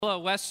Hello,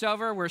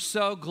 Westover. We're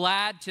so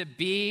glad to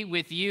be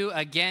with you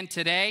again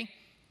today.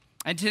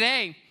 And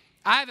today,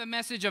 I have a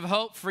message of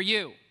hope for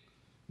you.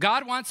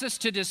 God wants us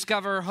to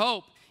discover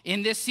hope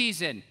in this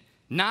season.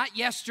 Not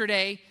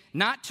yesterday,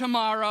 not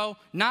tomorrow,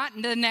 not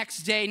the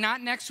next day,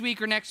 not next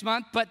week or next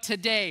month, but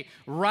today,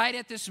 right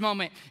at this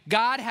moment.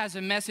 God has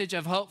a message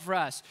of hope for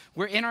us.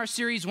 We're in our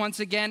series once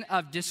again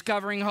of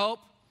Discovering Hope.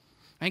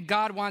 And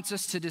God wants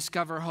us to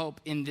discover hope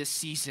in this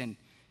season.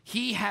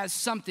 He has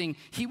something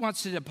He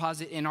wants to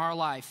deposit in our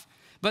life.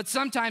 But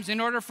sometimes in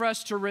order for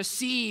us to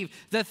receive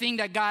the thing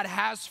that God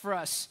has for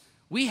us,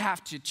 we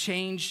have to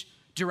change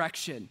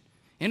direction.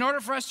 In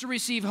order for us to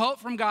receive hope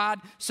from God,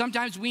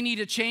 sometimes we need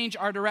to change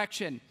our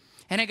direction.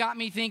 And it got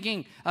me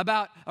thinking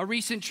about a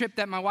recent trip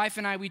that my wife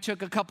and we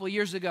took a couple of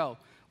years ago.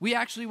 We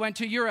actually went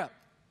to Europe.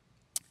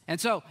 And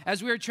so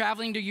as we were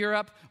traveling to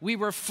Europe, we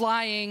were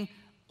flying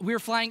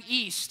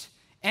east.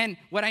 And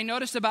what I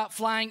noticed about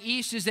flying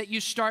east is that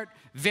you start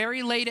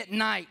very late at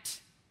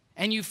night,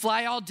 and you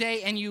fly all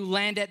day, and you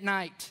land at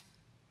night.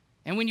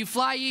 And when you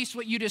fly east,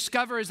 what you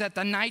discover is that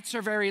the nights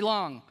are very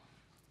long,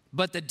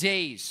 but the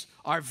days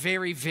are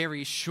very,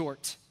 very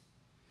short.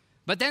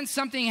 But then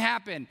something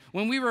happened.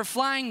 When we were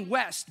flying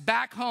west,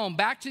 back home,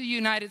 back to the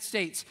United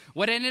States,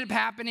 what ended up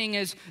happening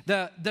is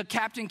the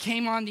captain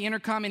came on the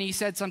intercom, and he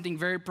said something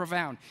very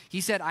profound.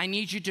 He said, "I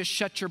need you to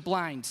shut your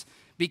blinds,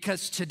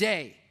 because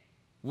today,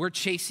 we're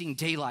chasing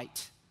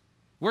daylight.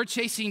 We're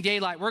chasing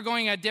daylight. We're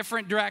going a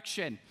different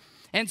direction."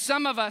 And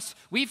some of us,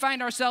 we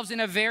find ourselves in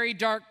a very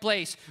dark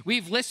place.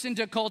 We've listened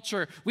to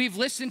culture. We've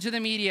listened to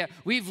the media.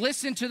 We've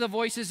listened to the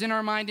voices in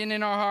our mind and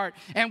in our heart.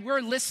 And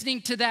we're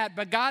listening to that.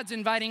 But God's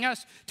inviting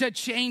us to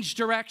change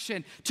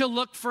direction, to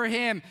look for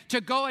Him,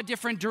 to go a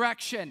different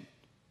direction.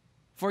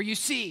 For you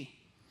see,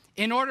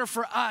 in order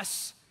for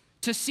us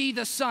to see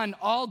the sun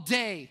all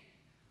day,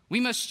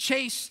 we must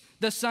chase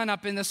the sun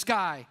up in the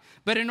sky.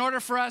 But in order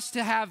for us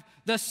to have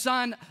the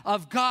Son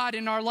of God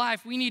in our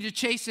life, we need to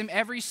chase Him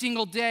every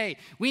single day.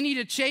 We need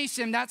to chase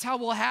Him. That's how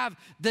we'll have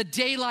the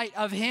daylight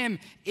of Him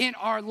in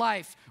our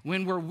life,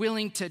 when we're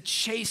willing to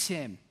chase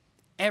Him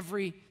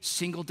every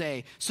single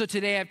day. So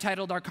today I've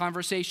titled our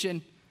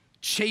conversation,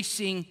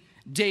 Chasing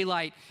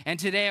Daylight. And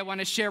today I want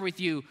to share with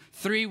you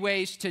 3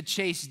 ways to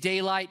chase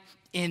daylight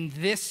in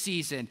this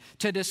season,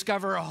 to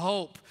discover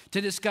hope, to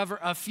discover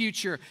a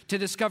future, to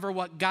discover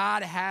what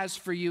God has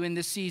for you in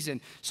this season.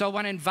 So I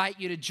want to invite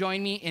you to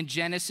join me in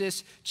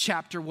Genesis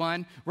chapter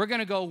 1. We're going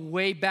to go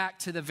way back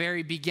to the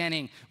very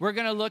beginning. We're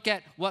going to look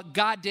at what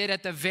God did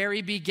at the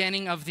very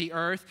beginning of the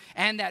earth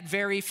and that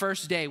very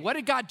first day. What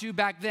did God do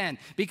back then?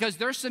 Because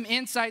there's some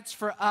insights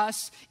for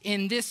us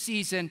in this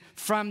season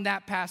from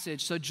that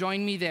passage. So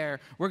join me there.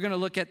 We're going to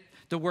look at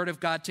the Word of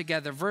God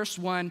together. Verse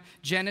 1,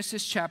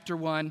 Genesis chapter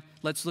 1.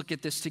 Let's look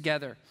at this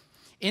together.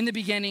 In the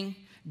beginning,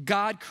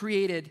 God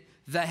created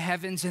the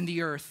heavens and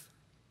the earth.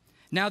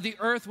 Now the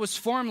earth was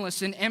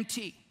formless and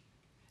empty,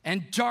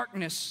 and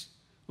darkness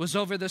was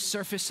over the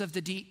surface of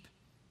the deep.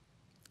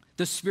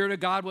 The Spirit of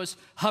God was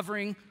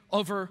hovering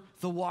over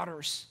the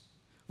waters.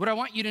 What I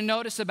want you to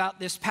notice about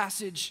this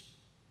passage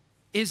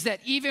is that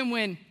even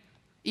when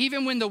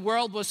the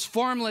world was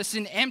formless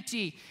and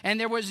empty and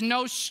there was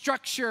no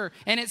structure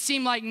and it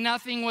seemed like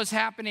nothing was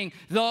happening,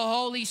 the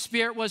Holy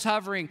Spirit was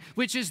hovering,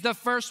 which is the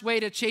first way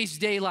to chase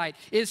daylight,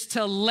 is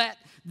to let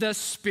the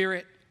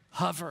Spirit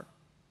hover.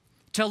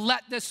 To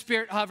let the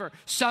Spirit hover.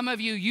 Some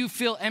of you, you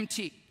feel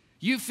empty.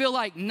 You feel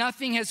like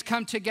nothing has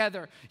come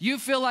together. You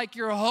feel like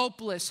you're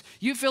hopeless.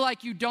 You feel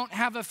like you don't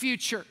have a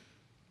future.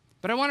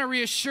 But I want to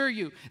reassure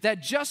you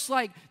that just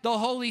like the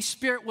Holy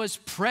Spirit was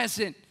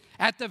present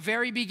at the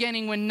very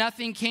beginning when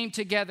nothing came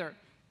together,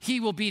 He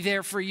will be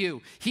there for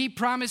you. He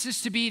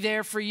promises to be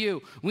there for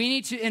you. We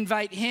need to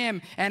invite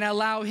Him and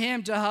allow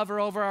Him to hover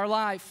over our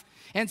life.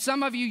 And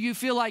some of you, you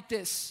feel like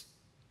this.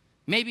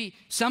 Maybe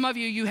some of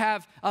you, you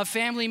have a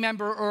family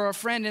member or a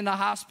friend in the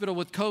hospital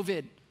with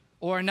COVID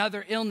or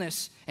another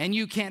illness, and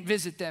you can't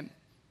visit them.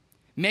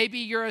 Maybe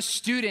you're a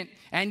student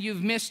and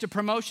you've missed a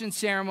promotion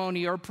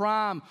ceremony or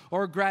prom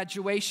or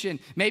graduation.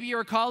 Maybe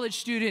you're a college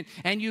student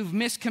and you've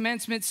missed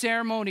commencement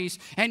ceremonies,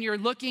 and you're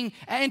looking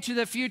into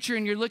the future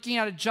and you're looking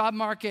at a job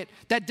market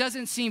that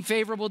doesn't seem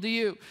favorable to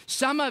you.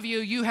 Some of you,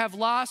 you have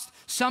lost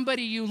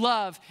somebody you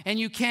love and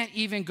you can't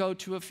even go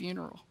to a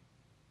funeral.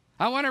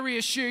 I want to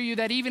reassure you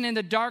that even in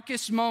the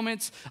darkest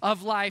moments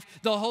of life,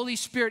 the Holy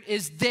Spirit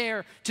is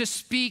there to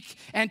speak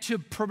and to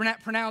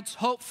pronounce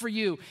hope for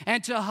you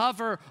and to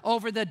hover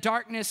over the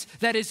darkness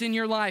that is in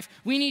your life.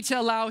 We need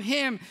to allow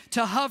Him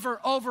to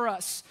hover over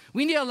us.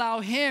 We need to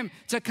allow Him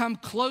to come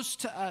close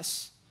to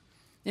us.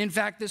 In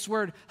fact, this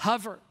word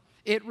hover,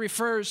 it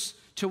refers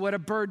to what a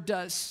bird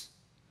does.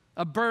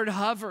 A bird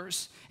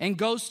hovers and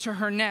goes to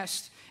her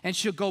nest, and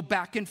she'll go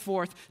back and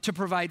forth to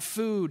provide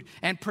food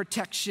and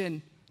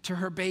protection to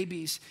her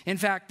babies. In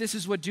fact, this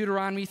is what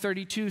Deuteronomy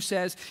 32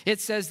 says. It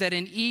says that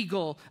an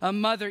eagle, a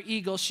mother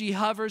eagle, she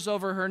hovers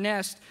over her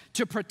nest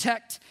to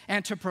protect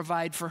and to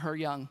provide for her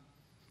young.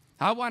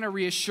 I want to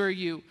reassure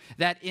you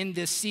that in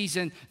this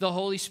season, the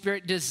Holy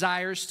Spirit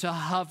desires to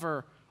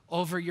hover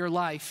over your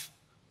life.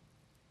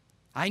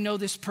 I know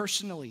this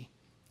personally.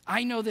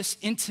 I know this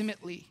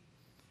intimately.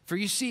 For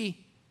you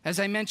see, as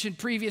I mentioned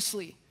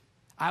previously,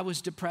 I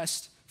was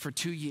depressed for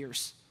 2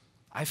 years.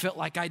 I felt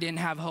like I didn't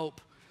have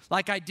hope,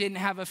 like I didn't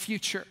have a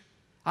future.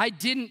 I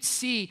didn't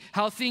see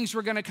how things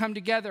were going to come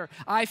together.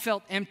 I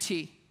felt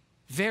empty,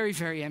 very,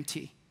 very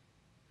empty.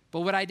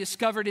 But what I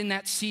discovered in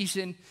that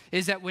season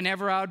is that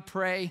whenever I would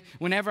pray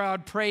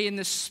in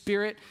the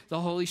Spirit, the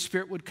Holy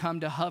Spirit would come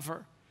to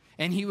hover,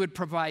 and He would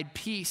provide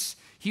peace.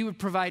 He would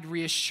provide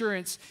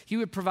reassurance. He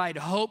would provide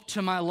hope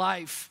to my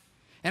life.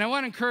 And I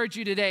want to encourage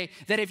you today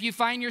that if you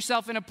find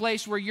yourself in a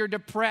place where you're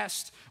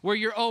depressed, where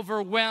you're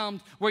overwhelmed,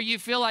 where you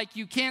feel like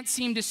you can't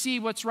seem to see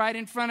what's right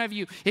in front of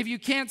you, if you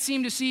can't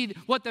seem to see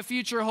what the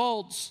future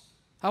holds,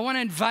 I want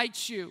to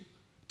invite you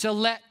to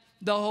let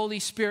the Holy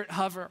Spirit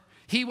hover.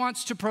 He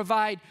wants to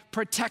provide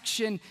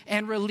protection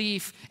and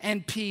relief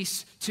and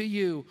peace to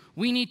you.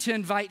 We need to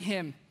invite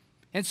Him.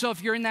 And so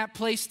if you're in that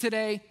place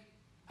today,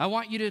 I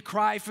want you to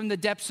cry from the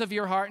depths of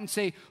your heart and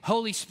say,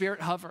 Holy Spirit,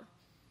 hover.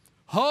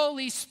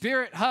 Holy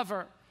Spirit,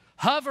 hover.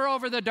 Hover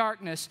over the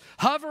darkness.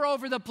 Hover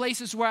over the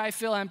places where I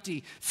feel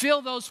empty.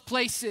 Fill those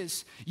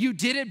places. You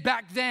did it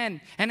back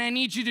then, and I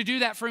need you to do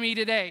that for me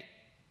today.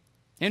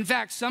 In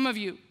fact, some of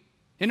you,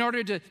 in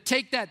order to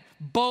take that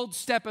bold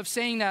step of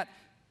saying that,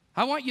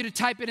 I want you to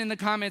type it in the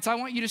comments. I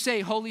want you to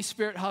say, Holy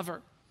Spirit,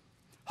 hover.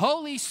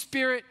 Holy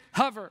Spirit,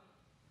 hover.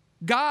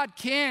 God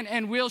can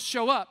and will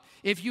show up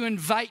if you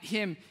invite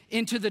Him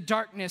into the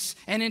darkness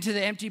and into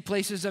the empty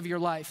places of your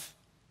life.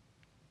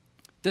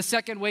 The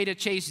second way to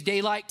chase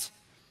daylight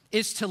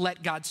is to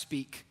let God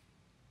speak.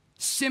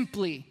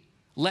 Simply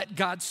let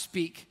God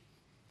speak.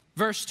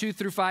 Verse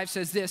 2-5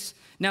 says this,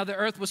 Now the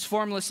earth was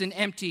formless and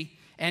empty,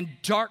 and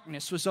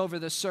darkness was over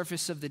the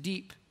surface of the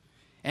deep.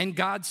 And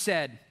God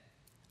said,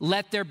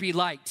 Let there be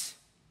light.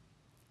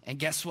 And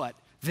guess what?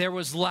 There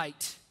was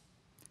light.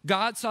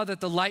 God saw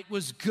that the light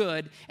was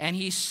good, and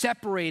He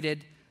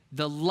separated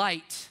the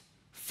light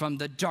from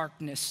the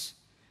darkness.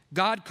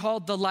 God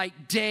called the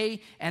light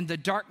day, and the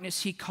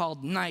darkness He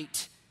called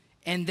night.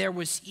 And there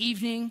was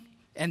evening,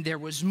 and there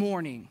was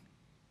morning,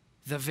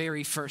 the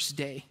very first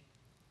day.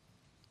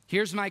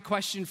 Here's my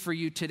question for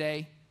you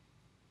today.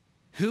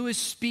 Who is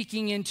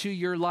speaking into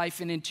your life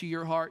and into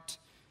your heart?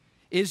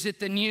 Is it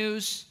the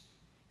news?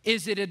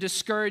 Is it a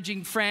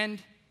discouraging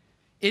friend?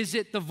 Is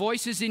it the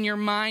voices in your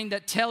mind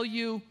that tell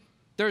you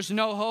there's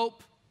no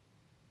hope?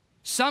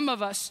 Some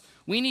of us,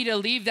 we need to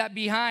leave that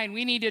behind.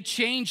 We need to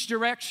change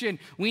direction.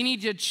 We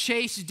need to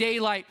chase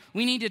daylight.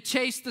 We need to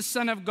chase the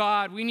Son of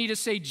God. We need to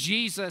say,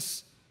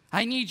 Jesus,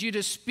 I need you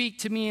to speak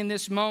to me in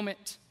this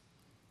moment.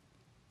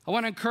 I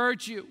want to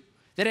encourage you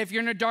that if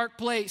you're in a dark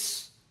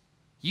place,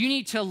 you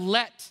need to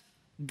let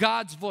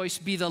God's voice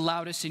be the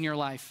loudest in your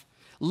life.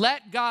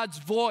 Let God's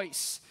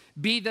voice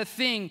be the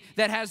thing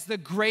that has the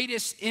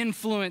greatest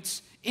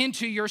influence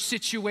into your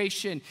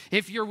situation.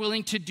 If you're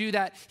willing to do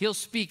that, He'll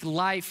speak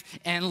life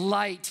and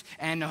light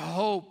and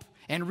hope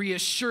and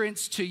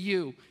reassurance to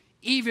you,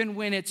 even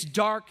when it's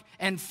dark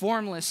and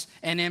formless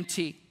and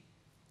empty.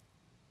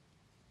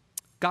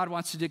 God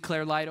wants to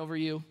declare light over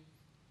you.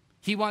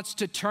 He wants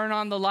to turn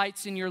on the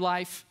lights in your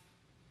life.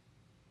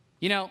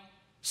 You know,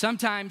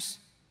 sometimes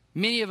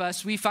many of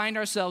us, we find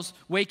ourselves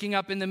waking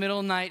up in the middle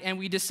of the night and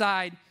we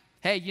decide,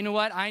 hey, you know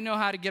what? I know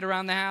how to get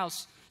around the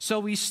house. So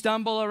we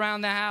stumble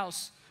around the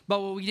house. But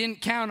what we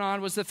didn't count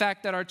on was the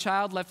fact that our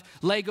child left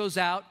Legos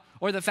out,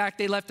 or the fact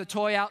they left a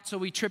toy out, so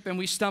we trip and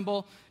we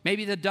stumble.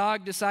 Maybe the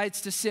dog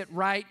decides to sit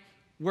right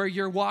where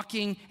you're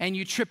walking and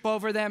you trip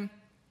over them.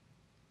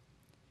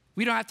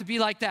 We don't have to be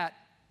like that.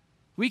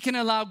 We can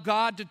allow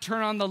God to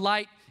turn on the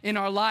light in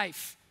our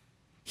life.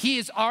 He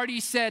has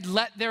already said,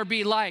 let there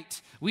be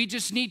light. We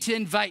just need to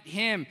invite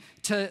Him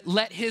to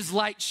let His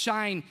light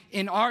shine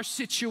in our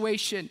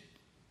situation.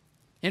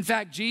 In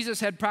fact, Jesus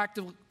had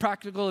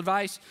practical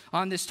advice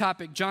on this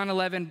topic. John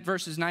 11,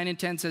 verses 9 and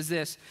 10 says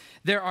this,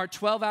 There are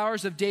 12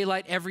 hours of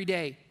daylight every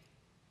day.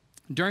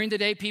 During the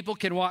day, people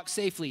can walk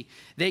safely.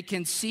 They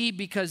can see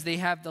because they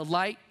have the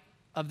light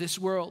of this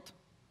world.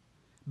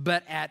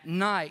 But at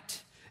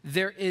night,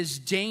 there is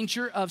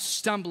danger of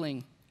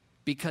stumbling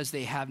because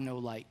they have no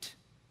light.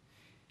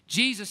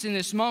 Jesus in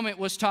this moment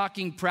was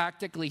talking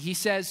practically. He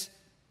says,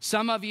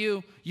 some of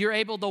you, you're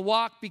able to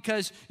walk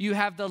because you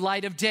have the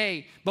light of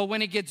day. But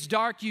when it gets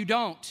dark, you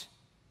don't.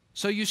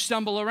 So you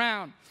stumble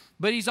around.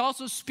 But He's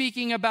also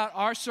speaking about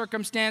our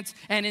circumstance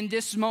and in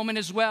this moment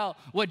as well.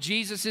 What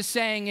Jesus is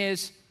saying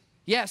is,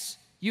 yes,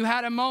 you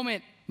had a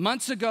moment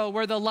months ago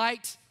where the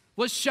light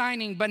was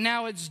shining, but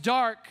now it's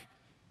dark.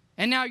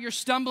 And now you're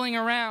stumbling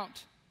around.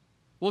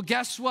 Well,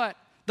 guess what?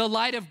 The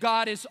light of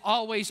God is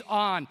always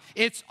on.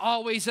 It's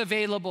always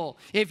available.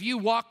 If you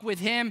walk with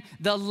Him,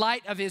 the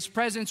light of His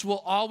presence will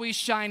always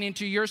shine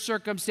into your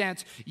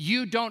circumstance.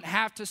 You don't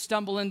have to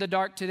stumble in the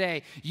dark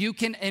today. You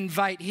can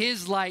invite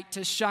His light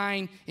to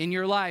shine in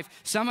your life.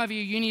 Some of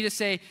you, you need to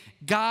say,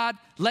 God,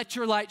 let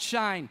your light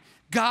shine.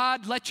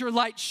 God, let your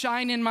light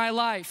shine in my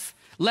life.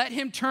 Let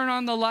Him turn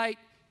on the light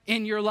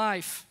in your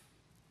life.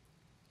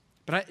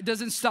 But it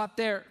doesn't stop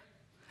there.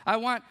 I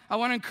want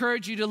to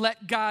encourage you to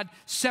let God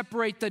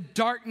separate the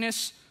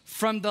darkness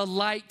from the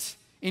light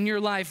in your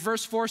life.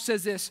 Verse 4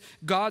 says this,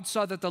 God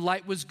saw that the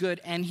light was good,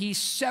 and he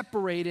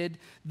separated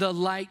the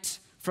light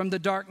from the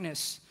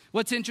darkness.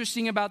 What's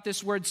interesting about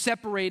this word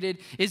separated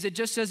is it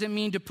just doesn't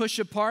mean to push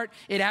apart.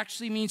 It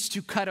actually means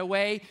to cut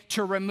away,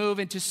 to remove,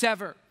 and to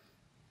sever.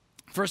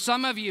 For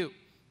some of you,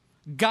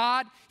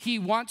 God, he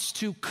wants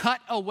to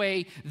cut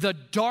away the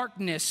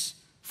darkness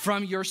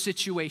from your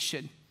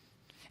situation.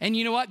 And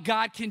you know what?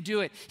 God can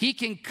do it. He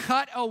can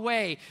cut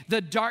away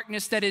the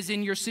darkness that is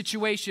in your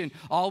situation.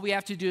 All we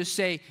have to do is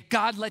say,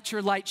 God, let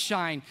your light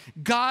shine.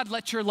 God,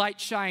 let your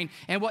light shine.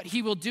 And what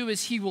he will do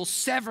is he will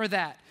sever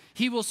that.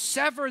 He will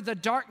sever the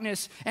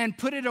darkness and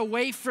put it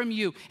away from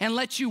you and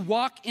let you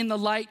walk in the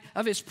light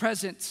of his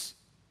presence.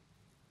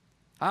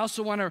 I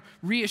also want to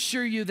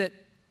reassure you that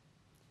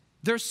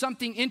there's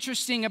something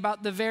interesting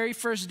about the very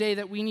first day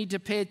that we need to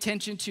pay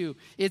attention to.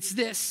 It's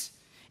this,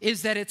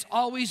 is that it's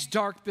always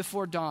dark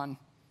before dawn.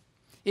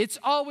 It's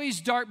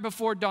always dark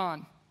before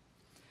dawn.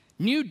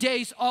 New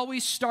days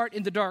always start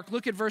in the dark.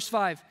 Look at verse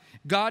 5.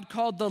 God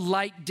called the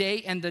light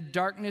day, and the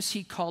darkness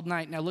he called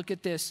night. Now look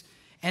at this.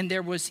 And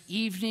there was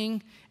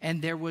evening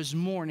and there was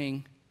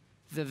morning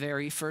the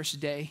very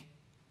first day.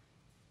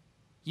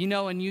 You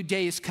know, a new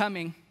day is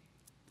coming.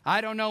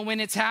 I don't know when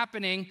it's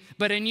happening,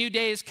 but a new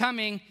day is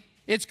coming.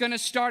 It's going to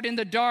start in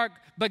the dark,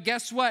 but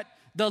guess what?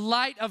 The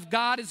light of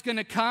God is going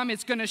to come.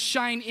 It's going to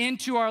shine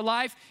into our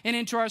life and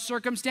into our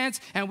circumstance,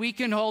 and we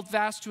can hold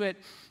fast to it.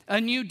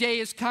 A new day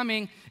is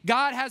coming.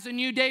 God has a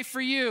new day for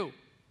you.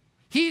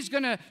 He's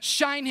going to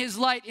shine his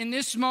light in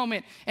this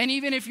moment. And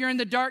even if you're in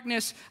the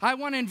darkness, I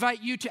want to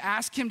invite you to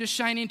ask him to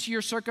shine into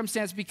your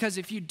circumstance, because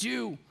if you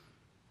do,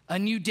 a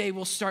new day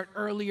will start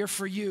earlier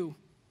for you.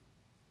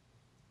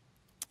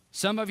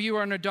 Some of you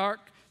are in a dark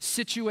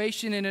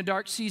situation, in a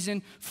dark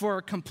season, for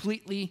a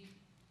completely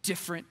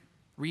different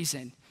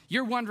reason.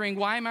 You're wondering,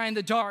 why am I in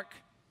the dark?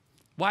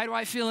 Why do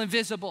I feel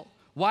invisible?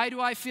 Why do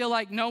I feel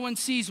like no one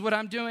sees what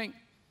I'm doing?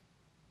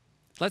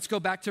 Let's go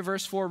back to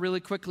verse 4 really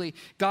quickly.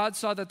 God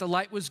saw that the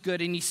light was good,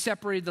 and he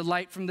separated the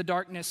light from the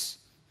darkness.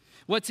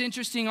 What's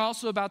interesting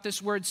also about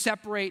this word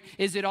separate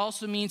is it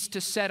also means to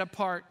set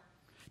apart.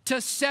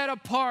 To set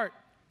apart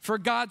for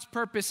God's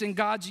purpose and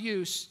God's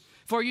use.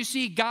 For you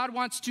see, God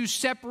wants to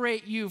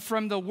separate you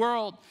from the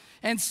world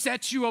and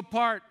set you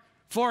apart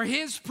for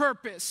his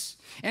purpose.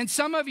 And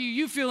some of you,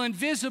 you feel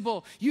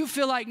invisible. You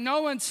feel like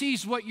no one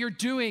sees what you're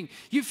doing.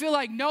 You feel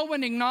like no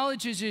one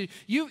acknowledges you.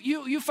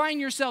 You find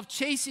yourself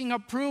chasing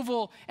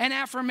approval and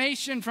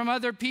affirmation from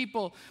other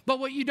people. But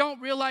what you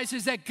don't realize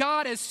is that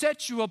God has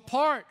set you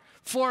apart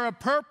for a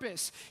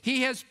purpose.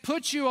 He has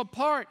put you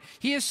apart.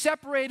 He has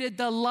separated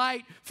the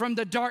light from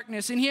the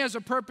darkness, and he has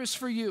a purpose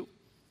for you.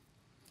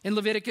 In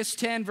Leviticus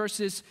 10,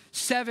 verses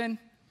 7,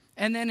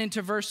 and then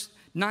into verse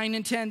 9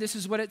 and 10, this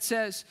is what it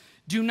says.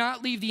 Do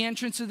not leave the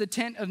entrance of the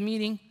tent of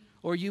meeting,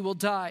 or you will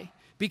die,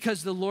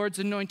 because the Lord's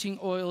anointing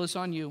oil is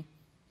on you.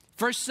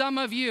 For some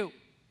of you,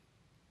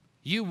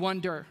 you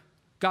wonder,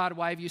 God,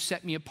 why have you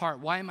set me apart?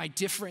 Why am I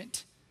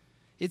different?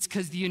 It's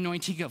because the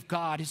anointing of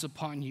God is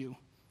upon you.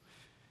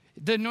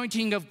 The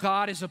anointing of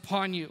God is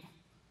upon you.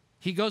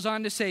 He goes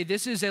on to say,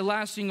 this is a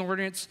lasting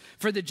ordinance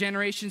for the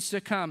generations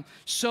to come,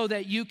 so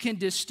that you can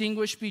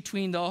distinguish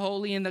between the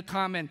holy and the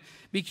common,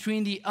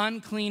 between the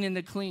unclean and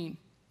the clean.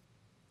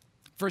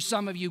 For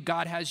some of you,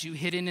 God has you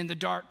hidden in the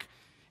dark,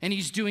 and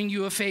he's doing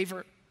you a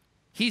favor.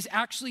 He's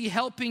actually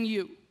helping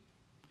you.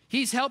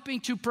 He's helping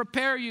to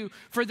prepare you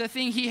for the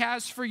thing he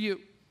has for you.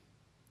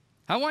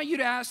 I want you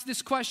to ask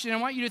this question. I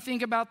want you to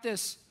think about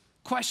this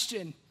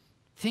question.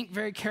 Think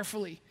very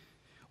carefully.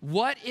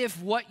 What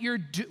if what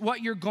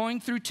you're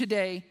going through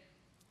today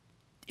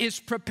is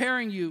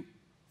preparing you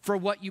for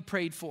what you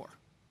prayed for?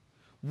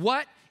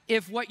 What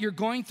if what you're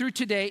going through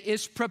today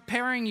is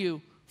preparing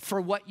you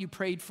for what you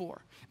prayed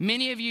for?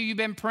 Many of you, you've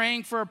been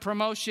praying for a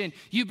promotion.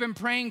 You've been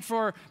praying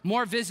for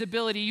more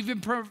visibility. You've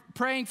been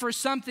praying for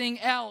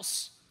something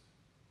else.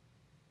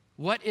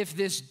 What if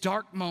this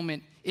dark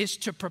moment is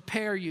to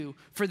prepare you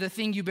for the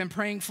thing you've been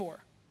praying for?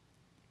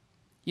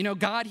 You know,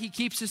 God, he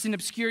keeps us in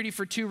obscurity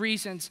for two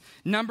reasons.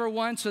 Number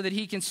one, so that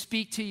he can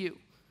speak to you.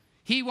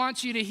 He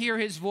wants you to hear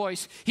his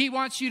voice. He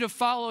wants you to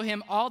follow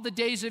him all the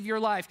days of your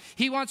life.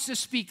 He wants to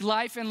speak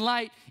life and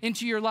light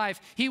into your life.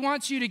 He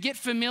wants you to get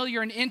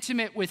familiar and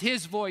intimate with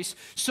his voice,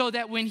 so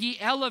that when he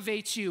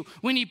elevates you,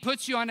 when he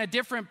puts you on a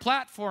different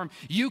platform,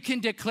 you can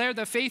declare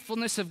the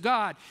faithfulness of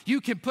God. You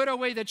can put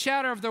away the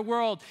chatter of the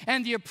world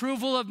and the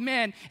approval of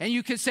men, and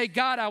you can say,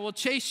 God, I will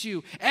chase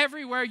you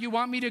everywhere you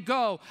want me to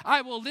go.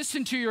 I will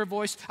listen to your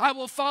voice. I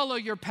will follow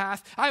your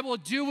path. I will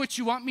do what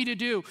you want me to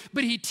do.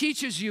 But he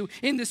teaches you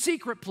in the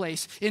secret place,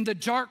 in the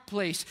dark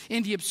place,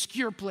 in the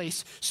obscure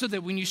place, so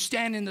that when you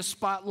stand in the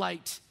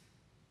spotlight,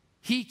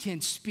 he can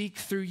speak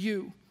through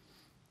you.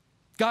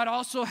 God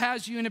also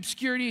has you in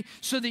obscurity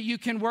so that you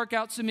can work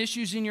out some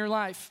issues in your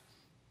life.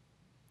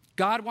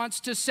 God wants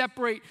to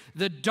separate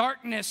the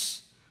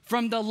darkness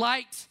from the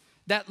light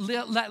that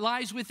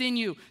lies within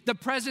you, the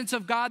presence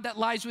of God that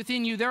lies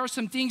within you. There are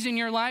some things in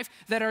your life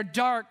that are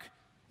dark,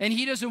 And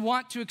he doesn't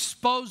want to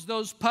expose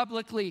those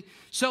publicly.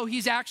 So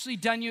he's actually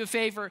done you a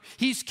favor.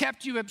 He's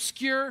kept you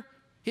obscure.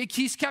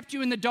 He's kept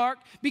you in the dark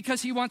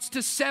because he wants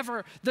to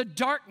sever the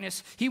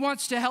darkness. He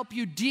wants to help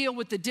you deal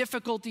with the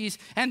difficulties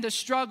and the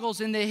struggles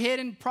and the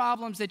hidden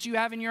problems that you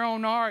have in your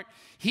own heart.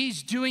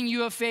 He's doing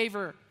you a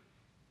favor.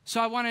 So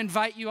I want to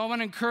invite you, I want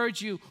to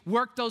encourage you,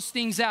 work those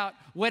things out.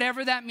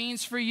 Whatever that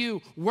means for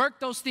you, work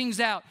those things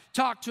out.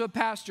 Talk to a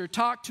pastor,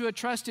 talk to a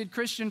trusted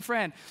Christian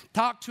friend,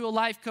 talk to a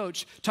life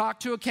coach,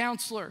 talk to a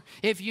counselor.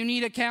 If you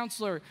need a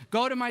counselor,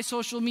 go to my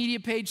social media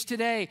page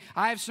today.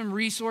 I have some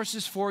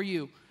resources for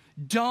you.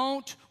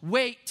 Don't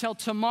wait till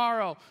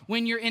tomorrow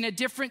when you're in a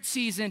different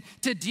season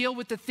to deal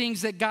with the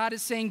things that God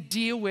is saying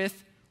deal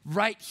with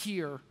right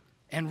here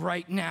and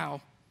right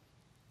now.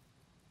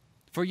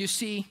 For you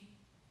see,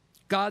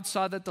 God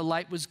saw that the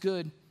light was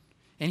good,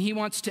 and he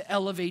wants to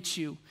elevate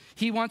you.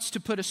 He wants to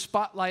put a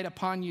spotlight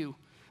upon you.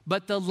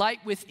 But the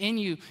light within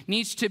you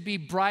needs to be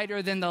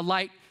brighter than the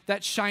light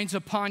that shines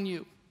upon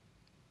you.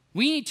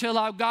 We need to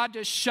allow God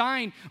to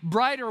shine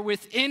brighter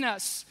within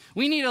us.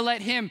 We need to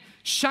let him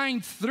shine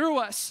through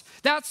us.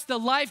 That's the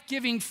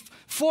life-giving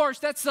force.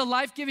 That's the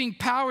life-giving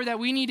power that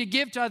we need to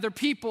give to other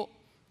people.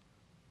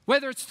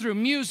 Whether it's through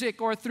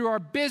music or through our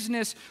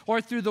business or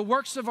through the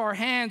works of our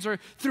hands or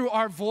through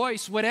our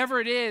voice, whatever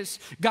it is,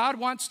 God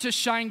wants to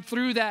shine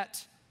through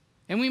that.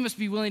 And we must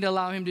be willing to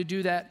allow him to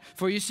do that.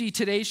 For you see,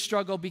 today's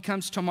struggle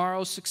becomes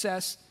tomorrow's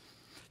success.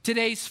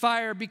 Today's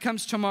fire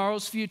becomes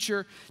tomorrow's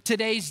future.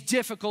 Today's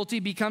difficulty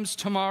becomes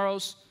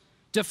tomorrow's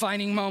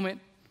defining moment.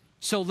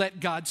 So let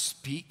God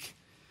speak.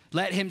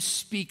 Let him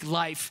speak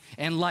life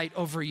and light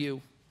over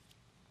you.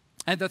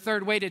 And the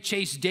third way to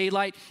chase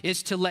daylight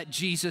is to let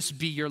Jesus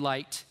be your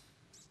light.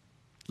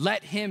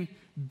 Let him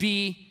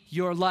be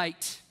your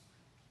light.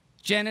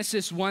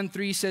 Genesis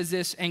 1:3 says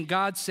this, and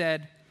God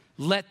said,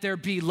 let there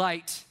be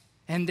light,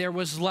 and there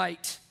was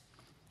light.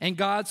 And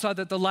God saw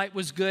that the light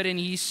was good, and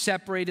he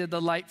separated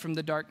the light from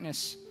the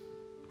darkness.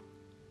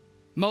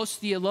 Most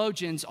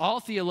theologians, all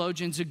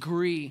theologians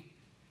agree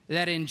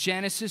that in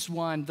Genesis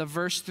 1, the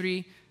first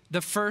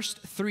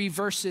three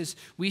verses,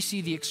 we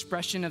see the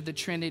expression of the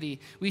Trinity.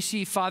 We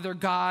see Father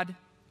God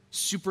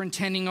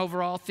superintending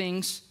over all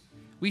things.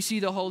 We see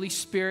the Holy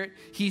Spirit.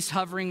 He's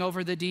hovering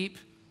over the deep.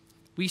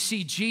 We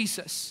see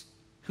Jesus,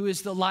 who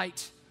is the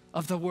light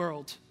of the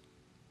world.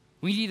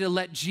 We need to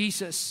let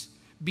Jesus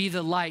be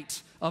the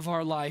light of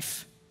our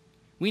life.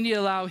 We need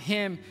to allow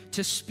him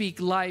to speak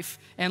life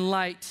and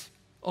light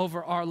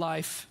over our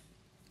life.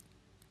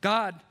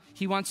 God,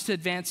 he wants to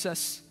advance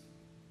us.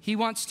 He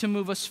wants to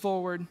move us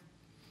forward.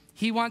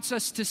 He wants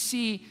us to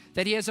see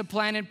that he has a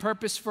plan and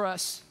purpose for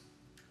us.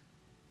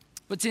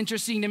 What's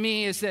interesting to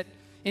me is that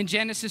in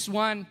Genesis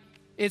 1,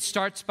 it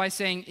starts by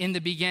saying, in the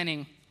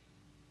beginning.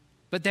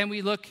 But then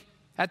we look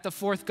at the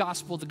fourth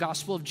gospel, the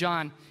Gospel of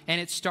John,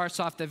 and it starts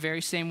off the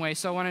very same way.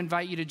 So I want to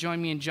invite you to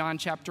join me in John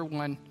chapter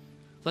 1.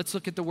 Let's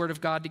look at the Word of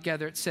God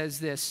together. It says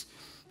this,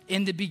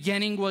 in the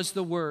beginning was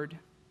the Word,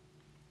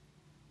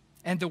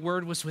 and the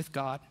Word was with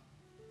God,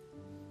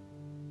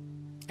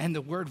 and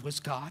the Word was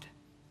God.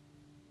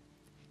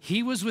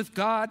 He was with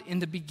God in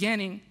the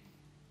beginning.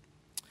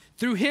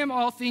 Through him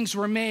all things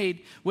were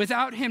made.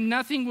 Without him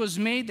nothing was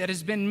made that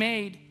has been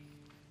made.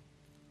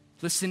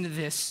 Listen to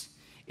this.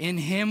 In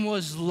him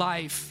was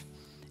life,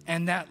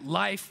 and that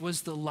life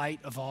was the light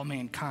of all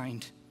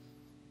mankind.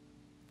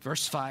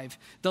 Verse 5,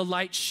 the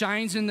light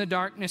shines in the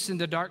darkness,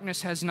 and the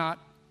darkness has not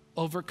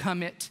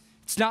overcome it.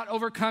 It's not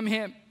overcome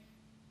him.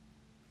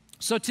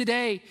 So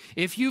today,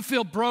 if you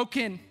feel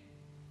broken,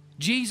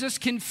 Jesus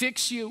can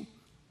fix you.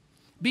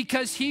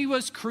 Because he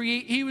was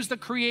the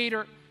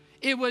creator.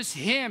 It was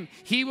him.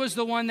 He was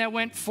the one that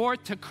went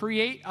forth to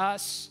create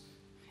us.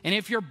 And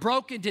if you're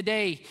broken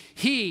today,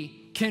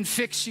 he can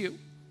fix you.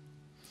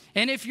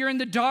 And if you're in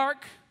the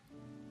dark,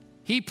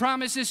 he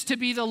promises to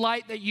be the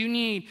light that you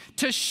need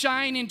to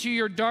shine into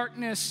your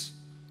darkness.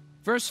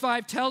 Verse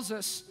 5 tells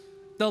us,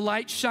 the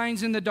light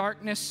shines in the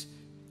darkness,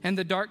 and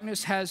the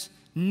darkness has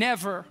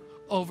never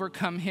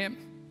overcome him.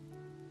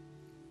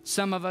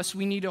 Some of us,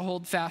 we need to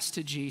hold fast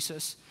to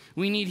Jesus.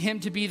 We need him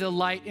to be the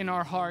light in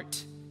our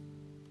heart.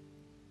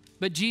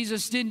 But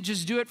Jesus didn't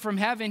just do it from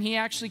heaven. He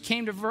actually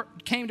came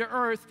to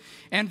earth.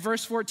 And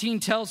verse 14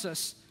 tells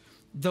us,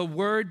 the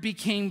Word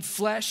became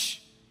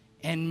flesh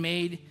and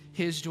made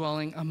his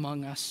dwelling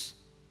among us.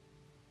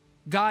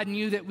 God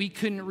knew that we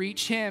couldn't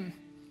reach him.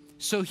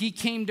 So he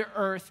came to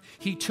earth.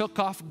 He took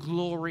off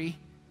glory.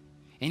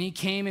 And he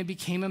came and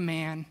became a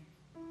man.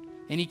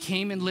 And he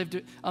came and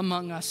lived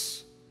among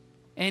us.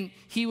 And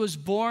he was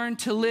born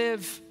to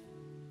live.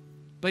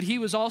 But he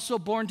was also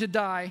born to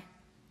die.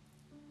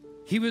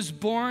 He was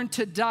born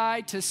to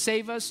die to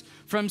save us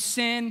from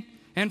sin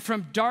and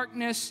from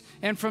darkness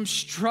and from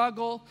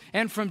struggle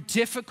and from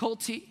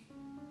difficulty.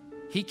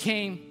 He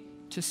came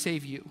to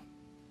save you.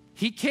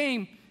 He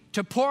came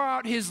to pour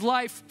out his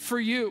life for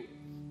you.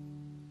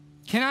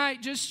 Can I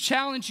just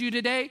challenge you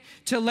today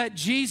to let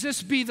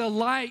Jesus be the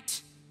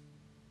light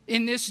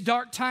in this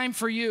dark time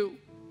for you?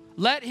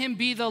 Let him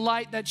be the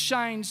light that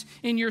shines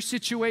in your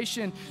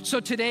situation. So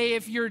today,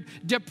 if you're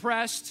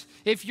depressed,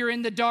 if you're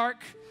in the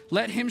dark,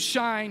 let him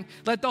shine.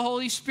 Let the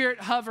Holy Spirit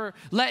hover.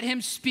 Let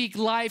him speak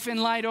life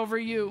and light over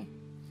you.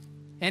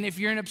 And if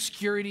you're in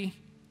obscurity,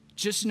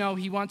 just know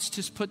he wants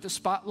to put the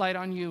spotlight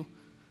on you,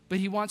 but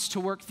he wants to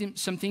work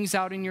some things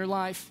out in your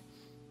life.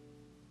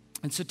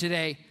 And so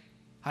today,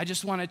 I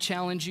just want to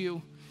challenge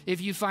you.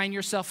 If you find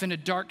yourself in a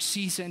dark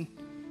season,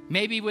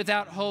 maybe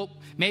without hope,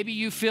 maybe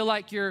you feel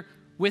like you're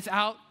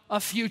without a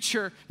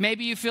future,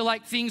 maybe you feel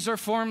like things are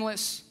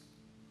formless,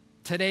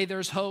 today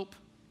there's hope,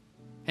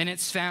 and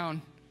it's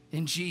found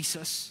in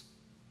Jesus.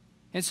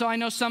 And so I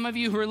know some of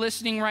you who are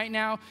listening right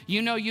now,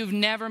 you know you've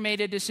never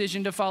made a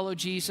decision to follow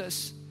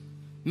Jesus.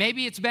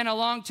 Maybe it's been a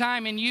long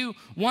time and you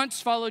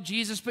once followed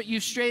Jesus, but you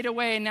strayed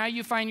away and now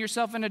you find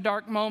yourself in a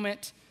dark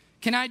moment.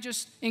 Can I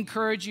just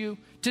encourage you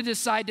to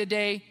decide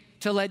today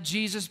to let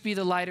Jesus be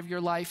the light of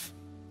your life?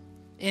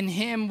 In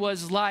him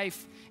was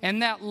life,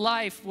 and that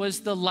life was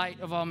the light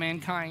of all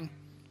mankind.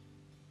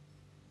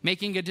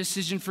 Making a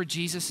decision for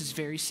Jesus is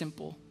very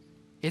simple.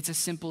 It's as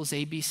simple as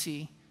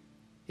ABC.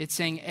 It's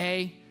saying,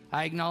 A,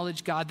 I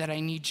acknowledge, God, that I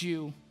need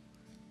you.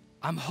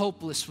 I'm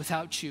hopeless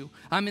without you.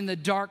 I'm in the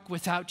dark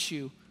without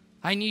you.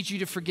 I need you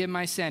to forgive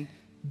my sin.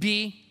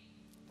 B,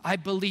 I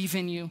believe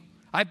in you.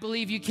 I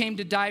believe you came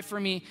to die for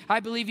me. I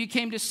believe you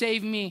came to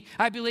save me.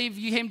 I believe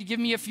you came to give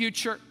me a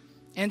future.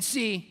 And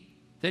C,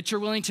 that you're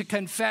willing to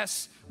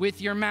confess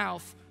with your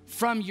mouth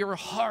from your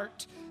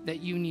heart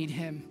that you need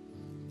him.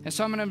 And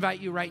so I'm going to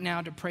invite you right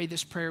now to pray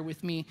this prayer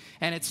with me.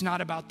 And it's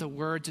not about the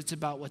words, it's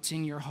about what's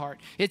in your heart.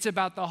 It's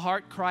about the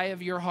heart cry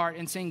of your heart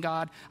and saying,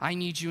 God, I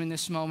need you in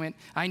this moment.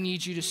 I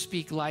need you to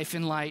speak life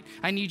and light.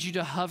 I need you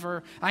to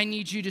hover. I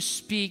need you to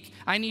speak.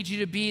 I need you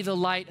to be the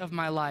light of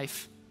my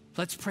life.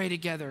 Let's pray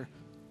together.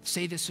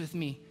 Say this with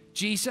me.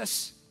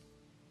 Jesus,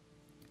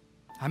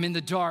 I'm in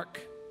the dark.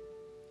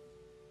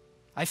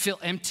 I feel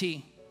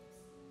empty.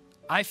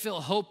 I feel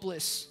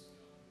hopeless.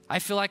 I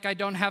feel like I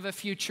don't have a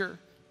future.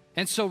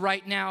 And so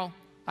right now,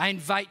 I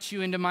invite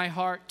you into my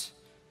heart.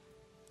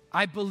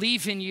 I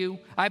believe in you.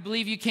 I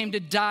believe you came to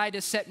die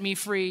to set me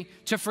free,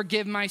 to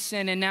forgive my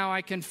sin. And now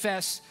I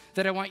confess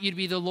that I want you to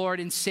be the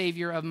Lord and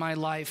Savior of my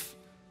life.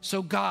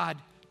 So God,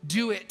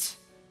 do it.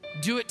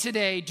 Do it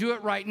today. Do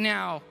it right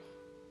now.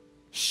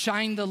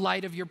 Shine the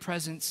light of your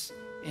presence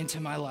into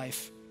my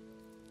life.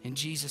 In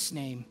Jesus'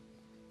 name,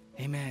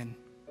 amen.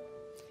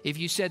 If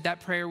you said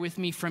that prayer with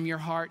me from your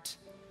heart,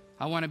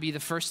 I want to be the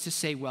first to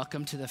say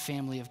welcome to the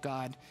family of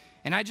God.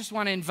 And I just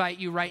want to invite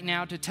you right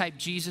now to type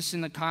Jesus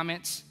in the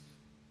comments.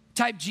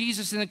 Type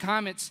Jesus in the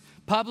comments.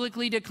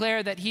 Publicly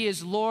declare that he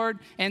is Lord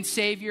and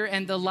Savior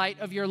and the light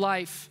of your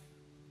life.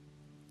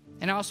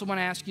 And I also want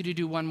to ask you to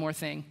do one more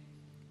thing.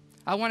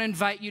 I want to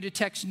invite you to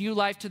text New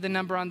Life to the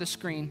number on the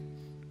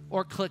screen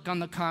or click on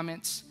the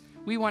comments.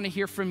 We want to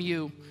hear from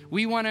you.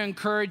 We want to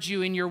encourage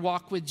you in your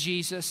walk with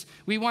Jesus.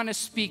 We want to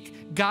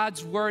speak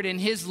God's word in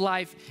his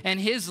life and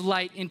his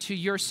light into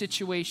your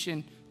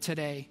situation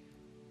today.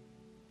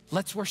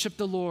 Let's worship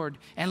the Lord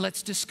and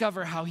let's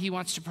discover how he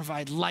wants to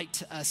provide light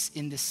to us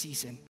in this season.